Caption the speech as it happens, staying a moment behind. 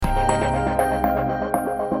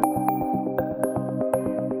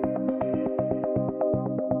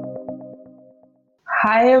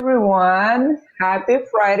Hi, everyone. Happy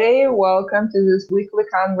Friday. Welcome to this weekly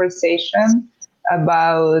conversation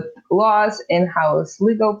about laws in-house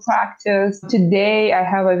legal practice. Today, I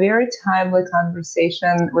have a very timely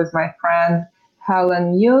conversation with my friend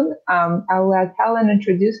Helen Yoon. I'll let Helen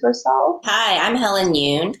introduce herself. Hi, I'm Helen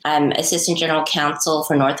Yoon. I'm Assistant General Counsel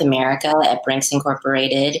for North America at Brinks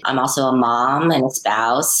Incorporated. I'm also a mom and a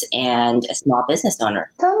spouse and a small business owner.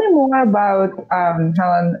 Tell me more about,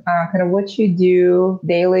 Helen, kind of what you do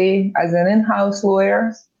daily as an in-house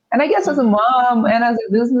lawyer. And I guess as a mom and as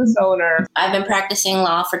a business owner. I've been practicing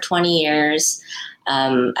law for 20 years.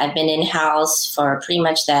 I've been in-house for pretty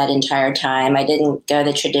much that entire time. I didn't go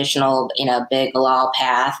the traditional, big law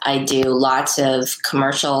path. I do lots of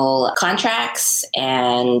commercial contracts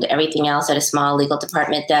and everything else that a small legal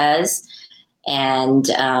department does. And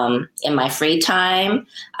in my free time,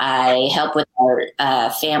 I help with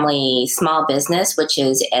our family small business, which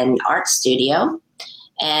is an art studio,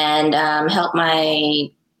 and help my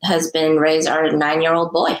husband raise our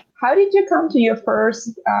 9-year-old boy. How did you come to your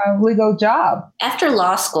first legal job? After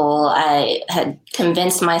law school, I had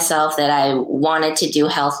convinced myself that I wanted to do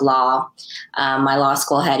health law. My law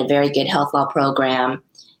school had a very good health law program,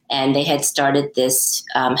 and they had started this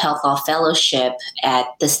health law fellowship at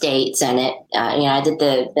the state senate. I did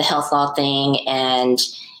the health law thing, and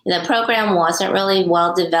the program wasn't really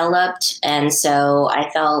well developed. And so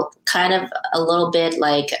I felt kind of a little bit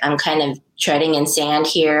like I'm kind of treading in sand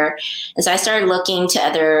here. And so I started looking to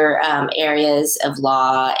other areas of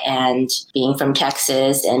law, and being from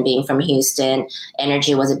Texas and being from Houston,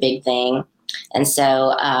 energy was a big thing. And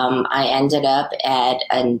so I ended up at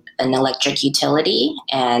an electric utility,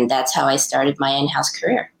 and that's how I started my in-house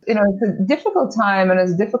career. It's a difficult time, and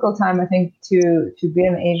it's a difficult time, I think, to be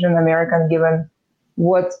an Asian American given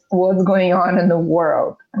what's going on in the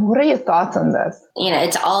world. What are your thoughts on this?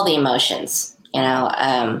 It's all the emotions,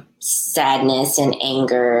 sadness and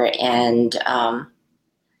anger and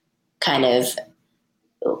kind of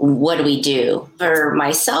what do we do? For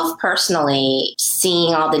myself personally,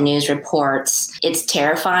 seeing all the news reports, it's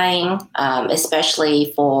terrifying,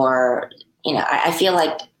 especially for, I feel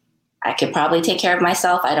like I could probably take care of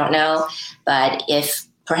myself. I don't know. But if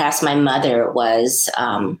perhaps my mother was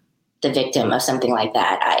the victim of something like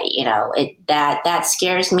that, that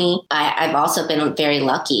scares me. I've also been very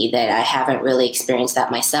lucky that I haven't really experienced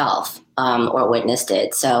that myself or witnessed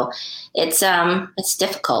it. So it's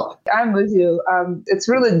difficult. I'm with you. It's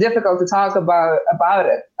really difficult to talk about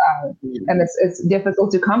it, and it's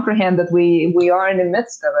difficult to comprehend that we are in the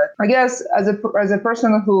midst of it. I guess as a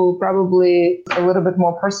person who probably a little bit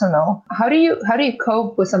more personal, how do you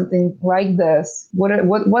cope with something like this?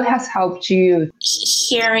 What has helped you?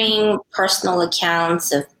 Hearing personal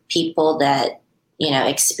accounts of people that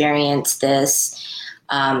experience this.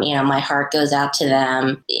 My heart goes out to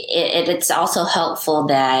them. It's also helpful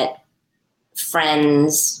that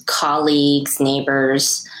friends, colleagues,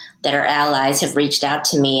 neighbors that are allies have reached out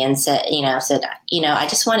to me and said, I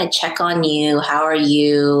just want to check on you. How are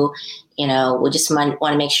you? We just want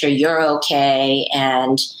to make sure you're okay.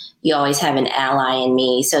 And you always have an ally in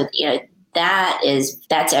me. So,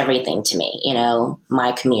 that's everything to me,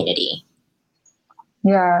 my community.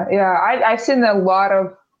 Yeah. I've seen a lot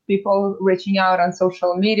of people reaching out on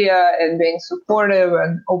social media and being supportive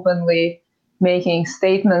and openly making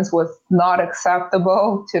statements was not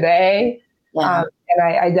acceptable today. Yeah. And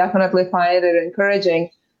I definitely find it encouraging.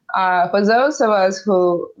 For those of us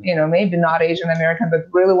who, maybe not Asian American, but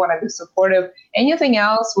really want to be supportive, anything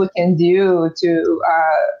else we can do to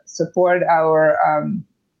support our,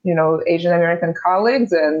 Asian American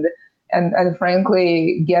colleagues and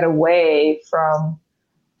frankly, get away from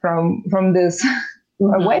this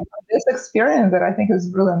away from this experience that I think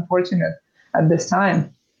is really unfortunate at this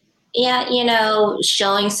time. Yeah,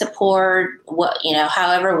 showing support,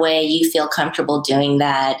 however way you feel comfortable doing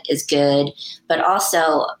that is good. But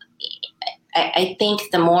also, I think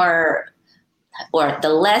the more or the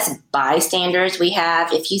less bystanders we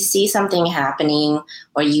have, if you see something happening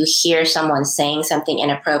or you hear someone saying something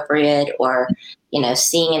inappropriate or,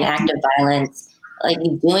 seeing an act of violence, like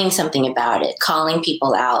doing something about it, calling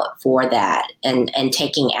people out for that and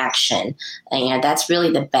taking action. And, that's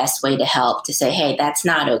really the best way to help, to say, hey, that's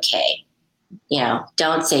not okay.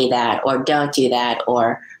 Don't say that or don't do that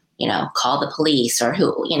or, call the police or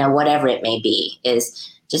whatever it may be,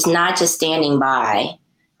 is just not just standing by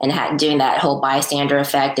and doing that whole bystander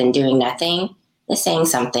effect and doing nothing, is saying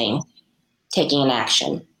something, taking an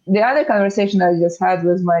action. The other conversation I just had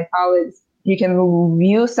with my colleagues, you can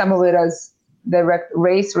view some of it as direct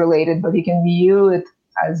race related, but you can view it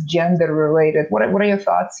as gender related. What are your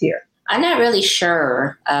thoughts here? I'm not really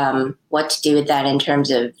sure what to do with that in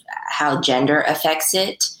terms of how gender affects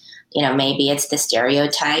it. Maybe it's the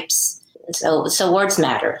stereotypes. So words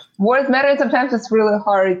matter. Words matter. Sometimes it's really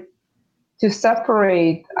hard to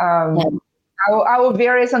separate Yeah. our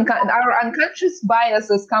various our unconscious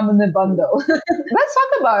biases come in a bundle. Let's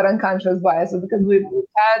talk about unconscious biases because we've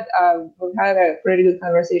had a pretty good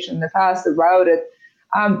conversation in the past about it.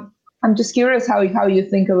 I'm just curious how you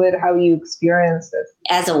think of it, how you experience it.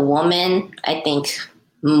 As a woman, I think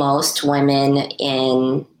most women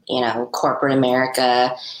in corporate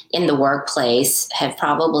America, in the workplace, have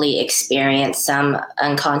probably experienced some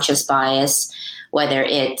unconscious bias, whether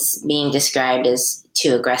it's being described as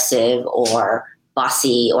too aggressive or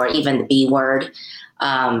bossy or even the B word.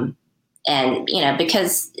 And,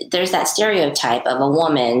 because there's that stereotype of a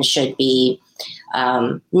woman should be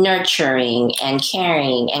nurturing and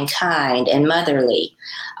caring and kind and motherly.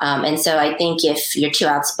 And so I think if you're too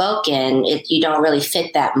outspoken, you don't really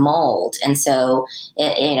fit that mold. And so,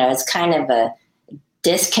 it's kind of a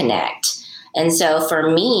disconnect. And so for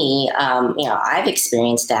me, I've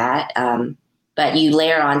experienced that. But you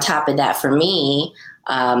layer on top of that for me,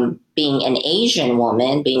 being an Asian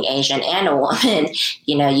woman, being Asian and a woman,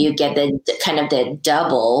 you get the kind of the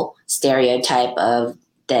double stereotype of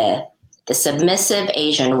the submissive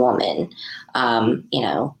Asian woman.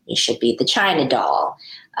 You should be the China doll.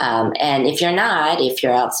 And if you're not, if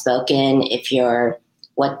you're outspoken, if you're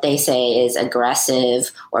what they say is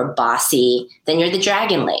aggressive or bossy, then you're the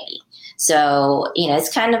dragon lady. So,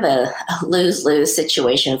 it's kind of a lose-lose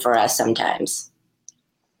situation for us sometimes.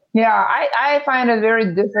 Yeah, I find it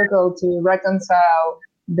very difficult to reconcile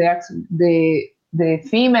the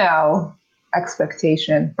female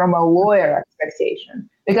expectation from a lawyer expectation,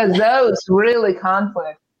 because those really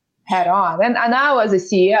conflict head on. And now as a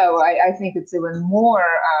CEO, I think it's even more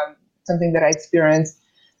something that I experience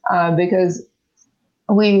because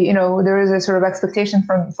there is a sort of expectation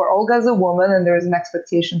for Olga as a woman, and there is an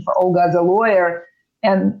expectation for Olga as a lawyer.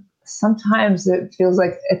 And sometimes it feels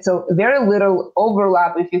like it's a very little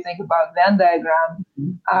overlap if you think about Venn diagram.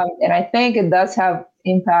 And I think it does have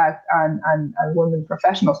impact on women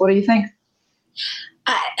professionals. What do you think?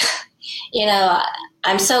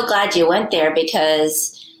 I'm so glad you went there,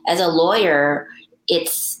 because as a lawyer,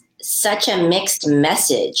 it's such a mixed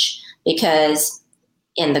message, because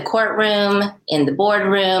in the courtroom, in the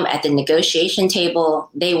boardroom, at the negotiation table,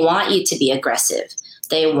 they want you to be aggressive.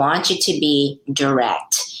 They want you to be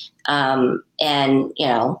direct. And,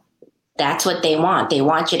 that's what they want. They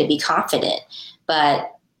want you to be confident.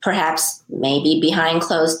 But perhaps maybe behind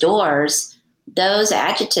closed doors, those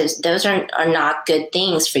adjectives, those are not good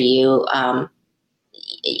things for you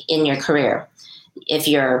in your career. If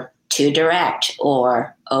you're too direct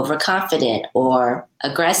or overconfident or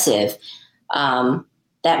aggressive,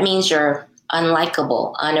 that means you're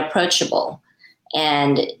unlikable, unapproachable.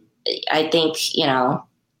 And I think,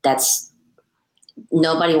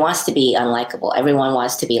 nobody wants to be unlikable. Everyone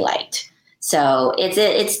wants to be liked. So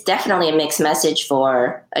it's definitely a mixed message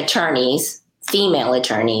for attorneys, female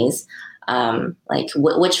attorneys.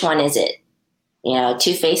 Which one is it?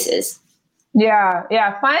 Two faces.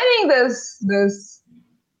 Yeah. Finding this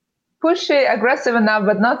pushy, aggressive enough,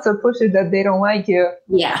 but not so pushy that they don't like you.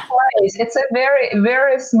 Yeah. It's a very,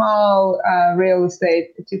 very small real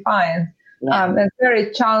estate to find. Yeah. It's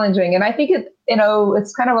very challenging. And I think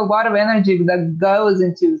it's kind of a lot of energy that goes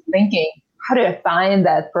into thinking, how do I find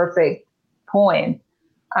that perfect point?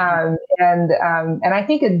 And I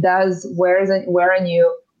think it does wear on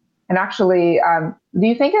you. And actually, do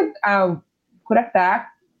you think it could affect,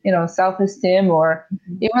 self-esteem, or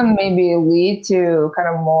even maybe lead to kind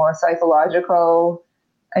of more psychological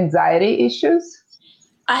anxiety issues?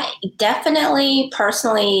 I definitely,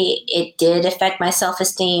 personally, it did affect my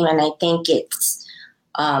self-esteem. And I think it's,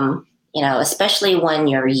 especially when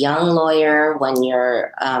you're a young lawyer, when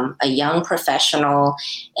you're a young professional,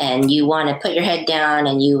 and you want to put your head down,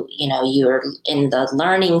 and you're in the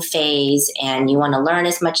learning phase, and you want to learn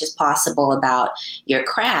as much as possible about your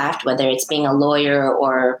craft, whether it's being a lawyer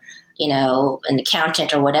or, an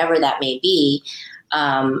accountant or whatever that may be.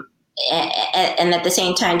 And at the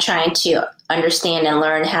same time, trying to understand and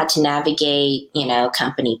learn how to navigate,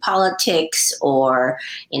 company politics, or,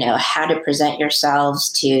 how to present yourselves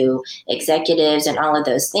to executives and all of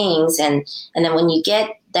those things. And then when you get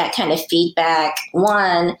that kind of feedback,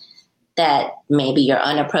 one, that maybe you're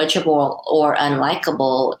unapproachable or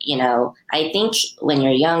unlikable, I think when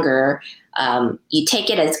you're younger, you take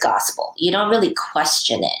it as gospel. You don't really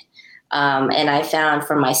question it. And I found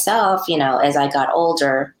for myself, as I got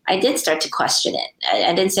older, I did start to question it.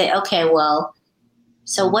 I didn't say, okay, well,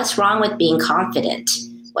 so what's wrong with being confident?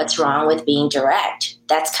 What's wrong with being direct?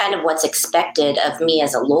 That's kind of what's expected of me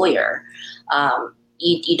as a lawyer.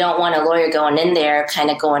 You don't want a lawyer going in there kind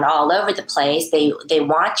of going all over the place. They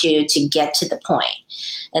want you to get to the point.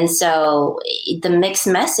 And so the mixed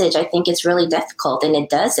message, I think it's really difficult, and it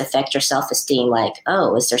does affect your self-esteem. Like,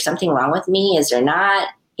 oh, is there something wrong with me? Is there not?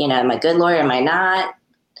 Am I a good lawyer? Am I not?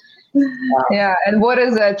 Yeah. And what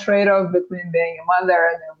is that trade-off between being a mother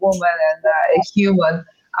and a woman and a human?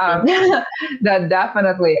 That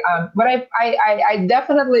definitely. But I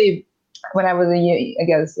definitely, when I was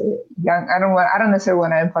young, I don't necessarily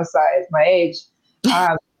want to emphasize my age,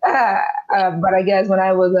 but I guess when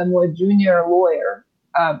I was a more junior lawyer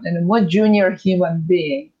and a more junior human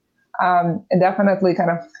being, and definitely kind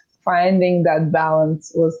of finding that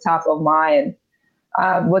balance was top of mind.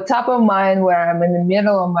 What top of mind where I'm in the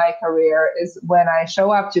middle of my career is when I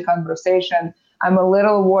show up to conversation, I'm a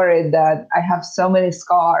little worried that I have so many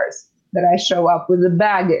scars that I show up with the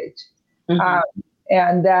baggage.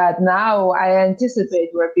 And that now I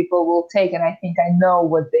anticipate where people will take, and I think I know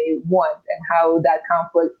what they want and how that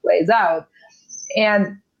conflict plays out.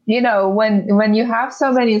 And, when you have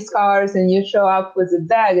so many scars and you show up with the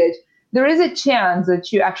baggage, there is a chance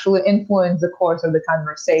that you actually influence the course of the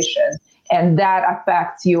conversation, and that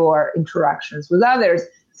affects your interactions with others.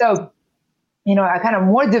 So, a kind of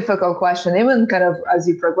more difficult question, even kind of as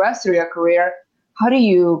you progress through your career, how do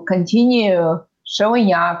you continue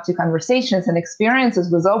showing up to conversations and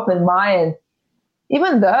experiences with open mind,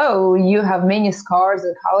 even though you have many scars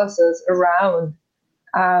and calluses around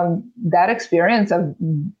that experience of,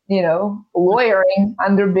 lawyering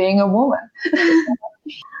under being a woman?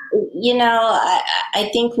 I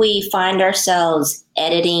think we find ourselves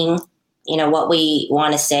editing, what we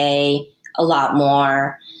want to say a lot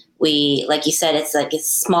more. We, like you said, it's like a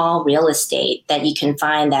small real estate that you can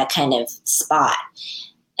find that kind of spot.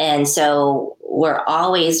 And so we're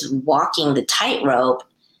always walking the tightrope.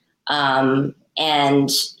 I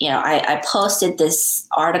posted this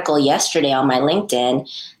article yesterday on my LinkedIn.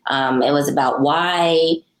 It was about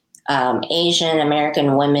why Asian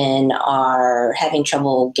American women are having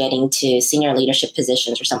trouble getting to senior leadership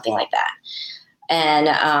positions or something like that. And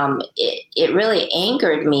it really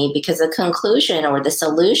angered me because the conclusion or the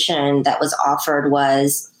solution that was offered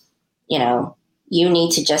was, you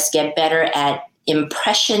need to just get better at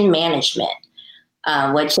impression management,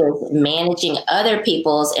 which is managing other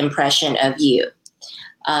people's impression of you.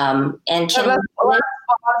 Let's pause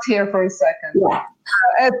here for a second. Yeah.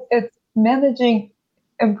 It's managing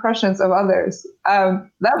impressions of others.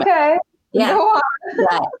 Okay. Yeah. Go on.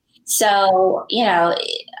 Yeah. So,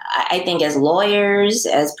 I think as lawyers,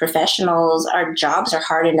 as professionals, our jobs are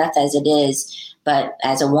hard enough as it is. But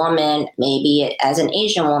as a woman, maybe as an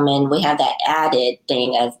Asian woman, we have that added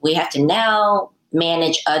thing of we have to now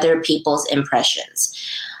manage other people's impressions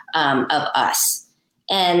of us.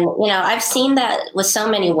 And, I've seen that with so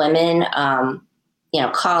many women,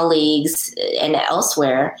 colleagues and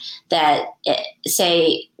elsewhere that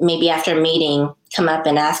say maybe after a meeting come up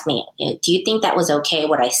and ask me, do you think that was okay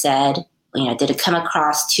what I said? Did it come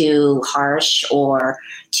across too harsh or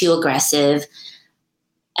too aggressive?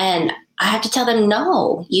 And I have to tell them,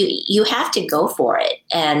 no, you have to go for it.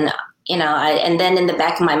 And, and then in the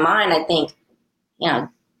back of my mind, I think,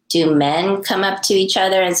 do men come up to each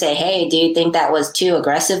other and say, hey, do you think that was too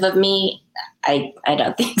aggressive of me? I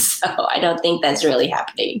don't think so. I don't think that's really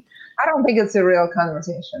happening. I don't think it's a real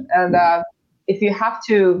conversation. And if you have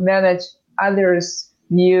to manage others'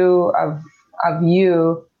 view of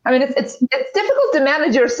you, I mean, it's difficult to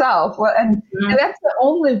manage yourself. And that's the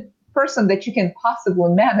only person that you can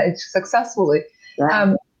possibly manage successfully.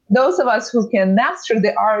 Yeah. Those of us who can master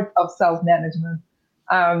the art of self-management,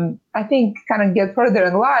 I think kind of get further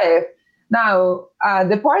in life. Now,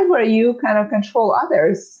 the part where you kind of control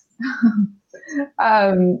others,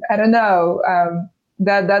 I don't know,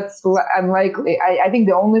 that's unlikely. I think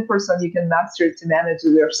the only person you can master to manage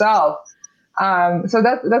is yourself. So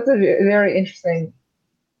that's a very interesting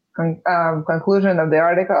conclusion of the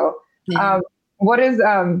article. Yeah. What is,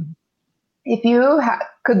 if you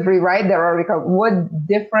could rewrite the article, what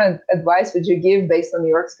different advice would you give based on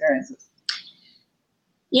your experiences?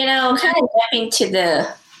 Kind of jumping to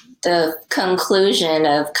the conclusion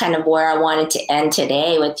of kind of where I wanted to end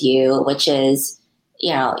today with you, which is,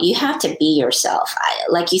 you have to be yourself.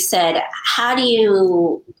 Like you said, how do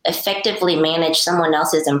you effectively manage someone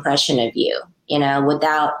else's impression of you,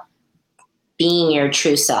 without being your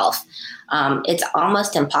true self? It's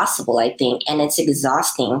almost impossible, I think, and it's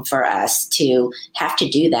exhausting for us to have to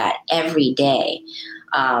do that every day.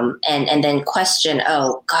 And then question,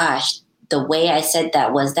 oh gosh, the way I said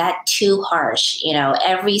that, was that too harsh? You know,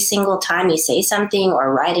 every single time you say something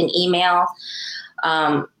or write an email,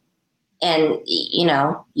 and, you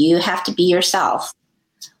know, you have to be yourself.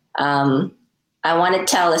 I want to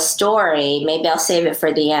tell a story. Maybe I'll save it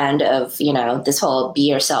for the end of, you know, this whole be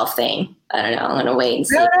yourself thing. I don't know. I'm going to wait and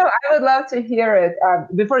see. No, I would love to hear it.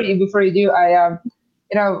 Before you do,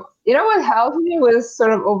 you know what helped me was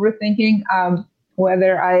sort of overthinking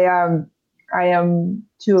whether I am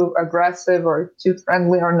too aggressive or too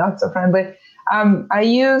friendly or not so friendly. I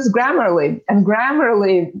use Grammarly, and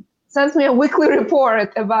Grammarly sends me a weekly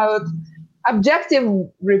report about objective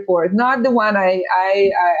report, not the one I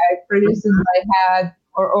produce in my head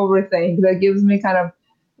or overthink. That gives me kind of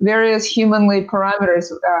various humanly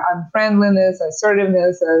parameters on friendliness,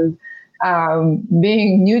 assertiveness, and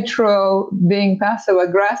being neutral, being passive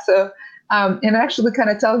aggressive, and actually kind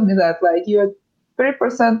of tells me that like you're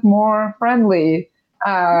 3% more friendly,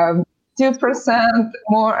 2%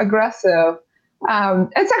 more aggressive.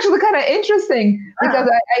 It's actually kind of interesting because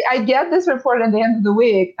I get this report at the end of the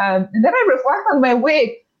week, and then I reflect on my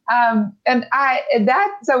week,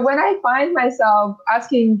 so when I find myself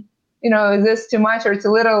asking, you know, is this too much or too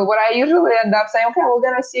little, what I usually end up saying, okay, we're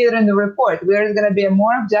going to see it in the report. There's going to be a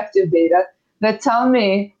more objective data that tell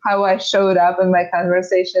me how I showed up in my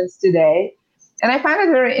conversations today. And I find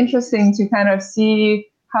it very interesting to kind of see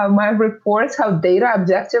how my reports, how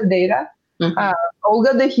objective data,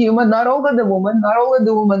 Olga the human, not Olga the woman, not Olga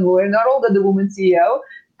the woman lawyer, not Olga the woman CEO,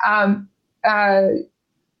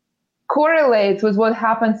 correlates with what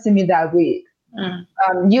happens to me that week.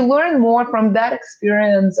 You learn more from that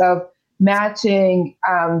experience of matching,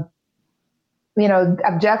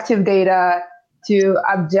 objective data to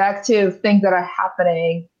objective things that are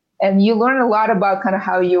happening. And you learn a lot about kind of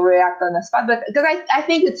how you react on the spot. But because I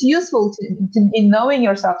think it's useful in knowing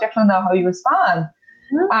yourself to actually know how you respond.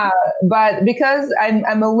 But because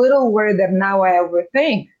I'm a little worried that now I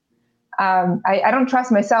overthink, I don't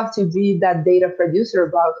trust myself to be that data producer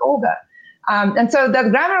about Olga. And so that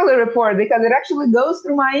Grammarly report, because it actually goes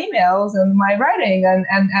through my emails and my writing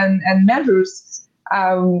and measures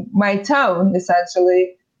my tone,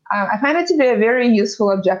 essentially, I find it to be a very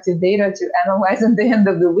useful objective data to analyze at the end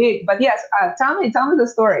of the week. But yes, tell me the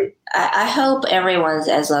story. I hope everyone's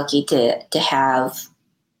as lucky to have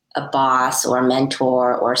a boss or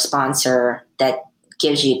mentor or sponsor that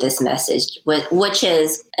gives you this message, which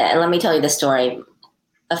is, let me tell you the story.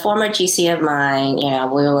 A former GC of mine, you know,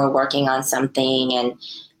 we were working on something, and,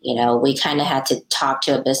 you know, we kind of had to talk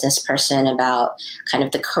to a business person about kind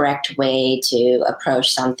of the correct way to approach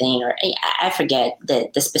something, or I forget the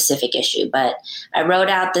specific issue, but I wrote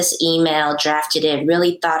out this email, drafted it,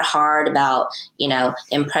 really thought hard about, you know,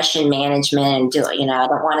 impression management, and I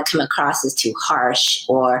don't want to come across as too harsh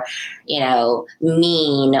or, you know,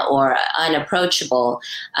 mean or unapproachable.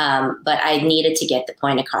 But I needed to get the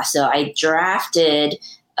point across. So I drafted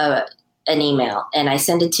an email and I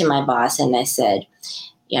sent it to my boss, and I said,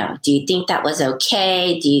 you know, do you think that was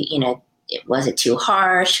okay? Was it too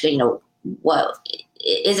harsh? You know, what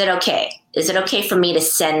is it okay? Is it okay for me to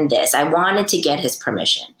send this? I wanted to get his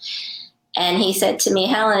permission. And he said to me,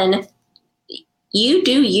 Helen, you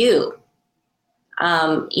do you.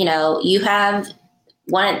 You know, you have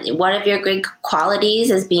one of your great qualities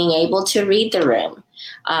is being able to read the room.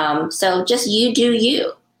 So just you do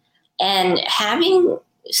you. And having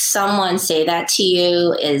someone say that to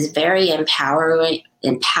you is very empowering.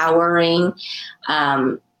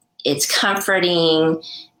 It's comforting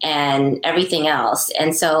and everything else.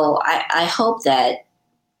 And so I hope that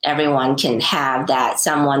everyone can have that,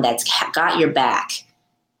 someone that's got your back,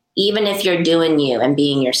 even if you're doing you and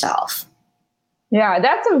being yourself. Yeah,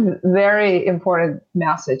 that's a very important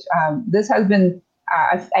message. This has been,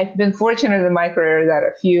 I've been fortunate in my career that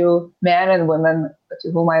a few men and women to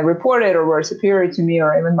whom I reported or were superior to me,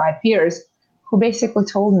 or even my peers, who basically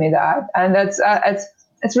told me that. And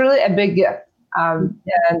it's really a big gift. And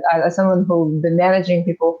as someone who's been managing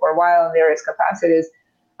people for a while in various capacities,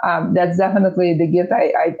 that's definitely the gift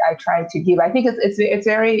I try to give. I think it's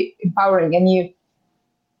very empowering, and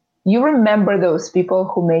you remember those people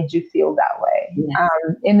who made you feel that way. Yes.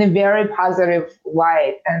 In a very positive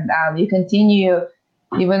light, and you continue,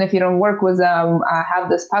 even if you don't work with them, have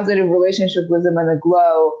this positive relationship with them and a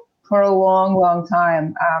glow for a long, long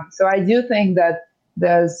time. So I do think that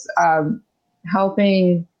there's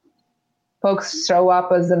helping folks show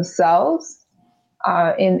up as themselves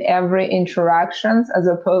in every interactions, as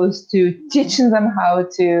opposed to teaching them how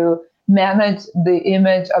to manage the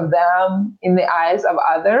image of them in the eyes of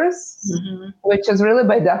others, which is really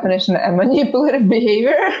by definition a manipulative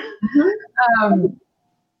behavior.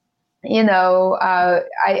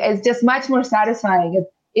 it's just much more satisfying.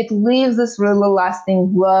 It leaves this really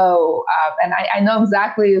lasting glow. And I know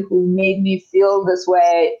exactly who made me feel this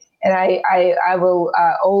way. And I will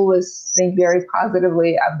always think very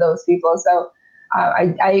positively of those people. So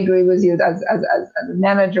I agree with you as a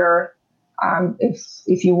manager.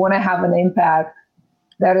 If you want to have an impact,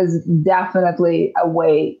 that is definitely a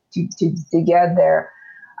way to get there.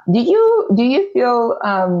 Do you feel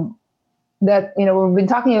that we've been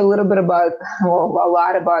talking a little bit about, well, a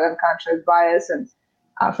lot about unconscious bias, and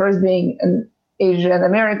first being an Asian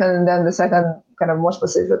American, and then the second, kind of more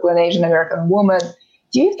specifically, an Asian American woman.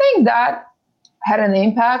 Do you think that had an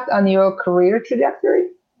impact on your career trajectory?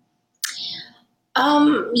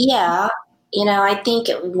 Yeah. I think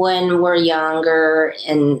when we're younger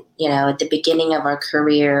and, at the beginning of our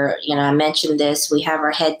career, I mentioned this, we have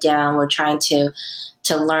our head down, we're trying to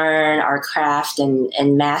learn our craft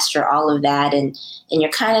and master all of that. And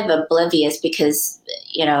you're kind of oblivious because,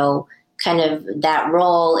 kind of that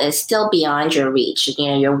role is still beyond your reach.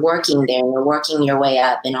 You're working there, you're working your way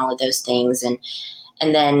up and all of those things. And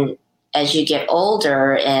then as you get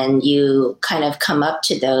older and you kind of come up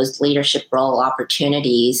to those leadership role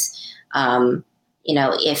opportunities, if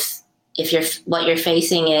you're, what you're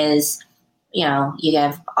facing is, you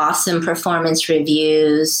have awesome performance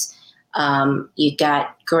reviews, you've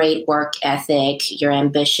got great work ethic, you're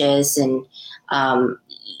ambitious, and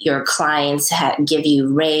your clients give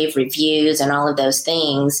you rave reviews and all of those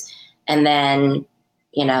things. And then,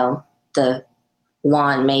 the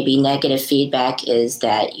one maybe negative feedback is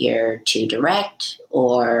that you're too direct,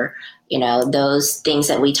 or, those things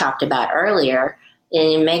that we talked about earlier. And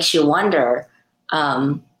it makes you wonder,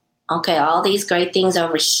 okay, all these great things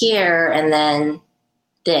over here, and then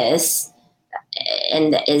this,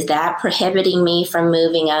 and is that prohibiting me from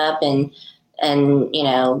moving up and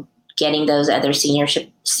getting those other senior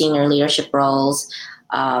leadership roles?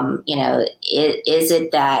 Is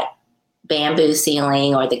it that bamboo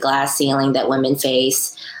ceiling or the glass ceiling that women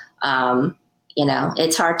face?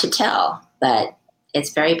 It's hard to tell, but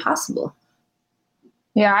it's very possible.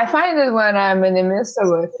 Yeah, I find that when I'm in the midst of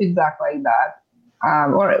a feedback like that,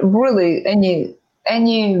 or really any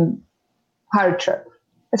hardship,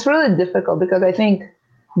 it's really difficult because I think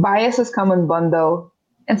biases come in bundle,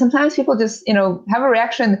 and sometimes people just have a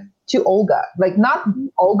reaction to Olga, like not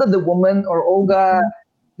Olga the woman or Olga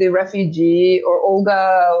the refugee or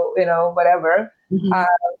Olga whatever,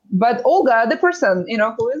 but Olga the person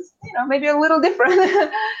who is maybe a little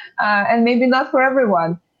different and maybe not for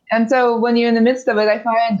everyone. And so when you're in the midst of it, I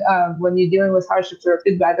find when you're dealing with hardships or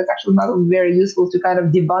feedback, it's actually not very useful to kind of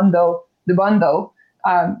debundle the bundle.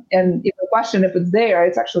 And if the question, if it's there,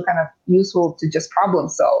 it's actually kind of useful to just problem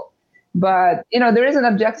solve. But, there is an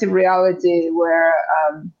objective reality where,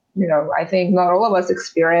 I think not all of us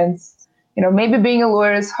experience, maybe being a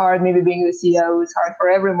lawyer is hard, maybe being the CEO is hard for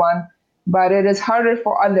everyone, but it is harder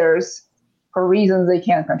for others for reasons they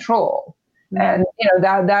can't control. And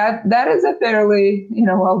that is a fairly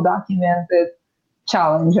well documented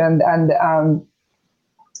challenge, and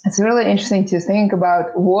it's really interesting to think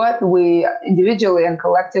about what we individually and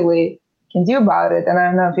collectively can do about it. And I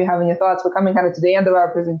don't know if you have any thoughts. We're coming kind of to the end of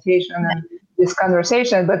our presentation and this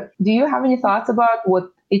conversation, but do you have any thoughts about what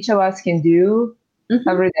each of us can do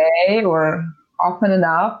every day or often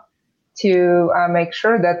enough to make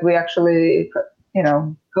sure that we actually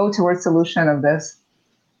go towards solution of this?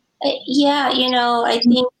 Yeah, I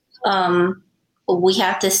think we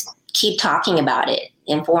have to keep talking about it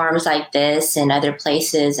in forums like this and other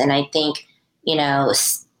places. And I think,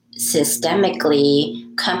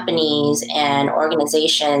 systemically, companies and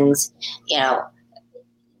organizations,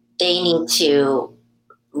 they need to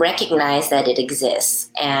recognize that it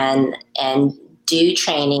exists and do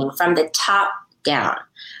training from the top down,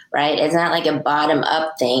 right? It's not like a bottom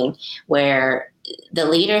up thing where the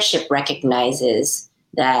leadership recognizes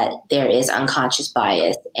that there is unconscious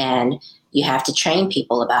bias and you have to train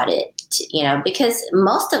people about it, because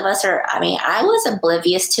most of us I was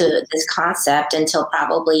oblivious to this concept until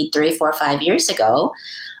probably 3, 4, 5 years ago.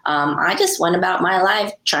 I just went about my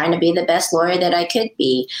life trying to be the best lawyer that I could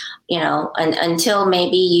be, until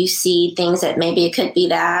maybe you see things that maybe it could be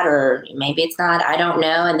that, or maybe it's not, I don't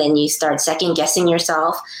know. And then you start second guessing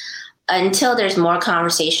yourself. Until there's more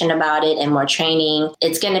conversation about it and more training,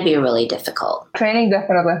 it's going to be really difficult. Training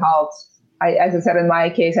definitely helps. As I said, in my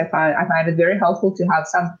case, I find it very helpful to have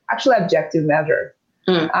some actually objective measure.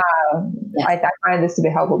 Yes. I find this to be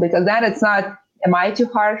helpful because then it's not, am I too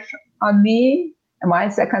harsh on me? Am I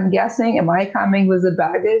second guessing? Am I coming with a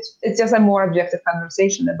baggage? It's just a more objective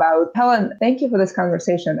conversation about. Helen, thank you for this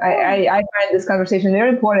conversation. I find this conversation very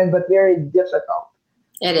important, but very difficult.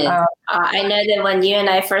 It is. I know that when you and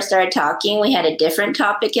I first started talking, we had a different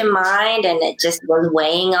topic in mind, and it just was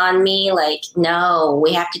weighing on me. Like, no,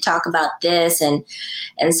 we have to talk about this, and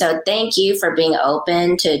so thank you for being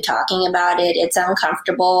open to talking about it. It's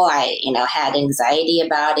uncomfortable. I, had anxiety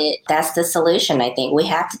about it. That's the solution. I think we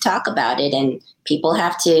have to talk about it, and people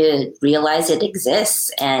have to realize it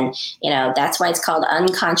exists. And, that's why it's called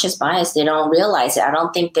unconscious bias. They don't realize it. I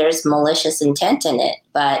don't think there's malicious intent in it,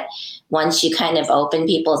 but once you kind of open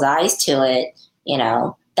people's eyes to it,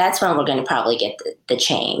 that's when we're going to probably get the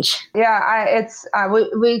change. Yeah,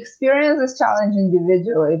 we experience this challenge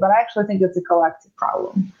individually, but I actually think it's a collective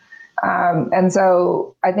problem. And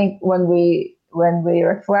so I think when we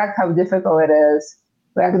reflect how difficult it is,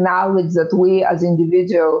 we acknowledge that we as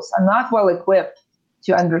individuals are not well equipped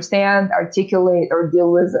to understand, articulate, or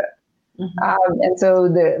deal with it. Mm-hmm. And so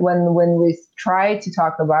when we try to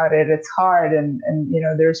talk about it, it's hard, and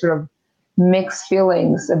there's sort of mixed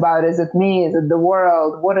feelings about, is it me, is it the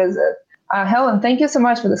world, what is it? Helen, thank you so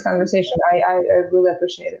much for this conversation. I really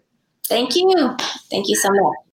appreciate it. Thank you so much.